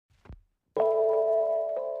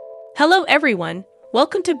Hello everyone,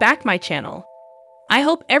 welcome to back my channel. I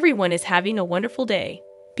hope everyone is having a wonderful day.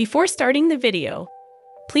 Before starting the video,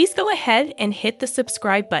 please go ahead and hit the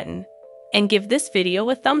subscribe button and give this video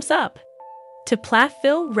a thumbs up. To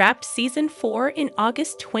Plathville wrapped Season 4 in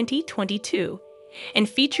August 2022 and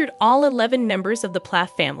featured all 11 members of the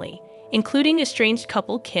Plath family, including estranged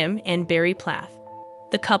couple Kim and Barry Plath.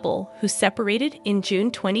 The couple, who separated in June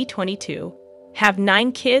 2022, have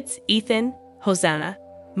 9 kids: Ethan, Hosanna,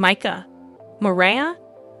 Micah, Mariah,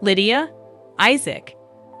 Lydia, Isaac,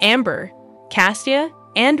 Amber, Cassia,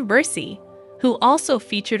 and Mercy, who also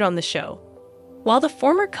featured on the show. While the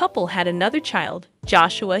former couple had another child,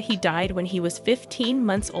 Joshua, he died when he was 15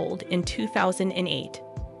 months old in 2008.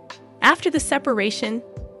 After the separation,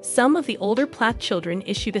 some of the older Plath children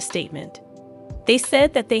issued a statement. They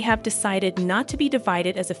said that they have decided not to be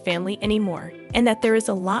divided as a family anymore, and that there is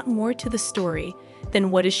a lot more to the story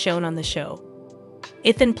than what is shown on the show.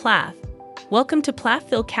 Ethan Plath, welcome to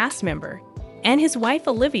Plathville cast member, and his wife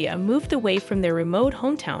Olivia moved away from their remote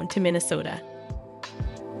hometown to Minnesota.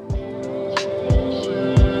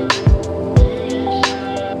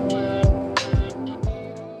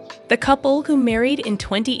 The couple, who married in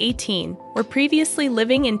 2018, were previously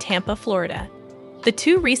living in Tampa, Florida. The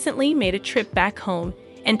two recently made a trip back home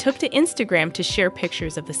and took to Instagram to share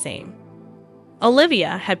pictures of the same.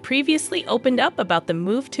 Olivia had previously opened up about the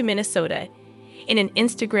move to Minnesota in an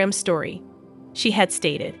Instagram story. She had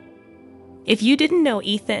stated, "If you didn't know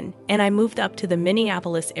Ethan and I moved up to the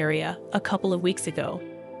Minneapolis area a couple of weeks ago.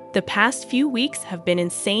 The past few weeks have been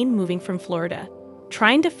insane, moving from Florida,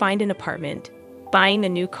 trying to find an apartment, buying a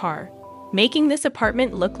new car, making this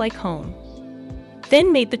apartment look like home."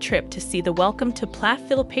 Then made the trip to see the Welcome to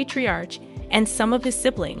Plathville patriarch and some of his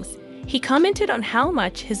siblings. He commented on how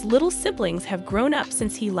much his little siblings have grown up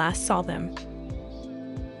since he last saw them.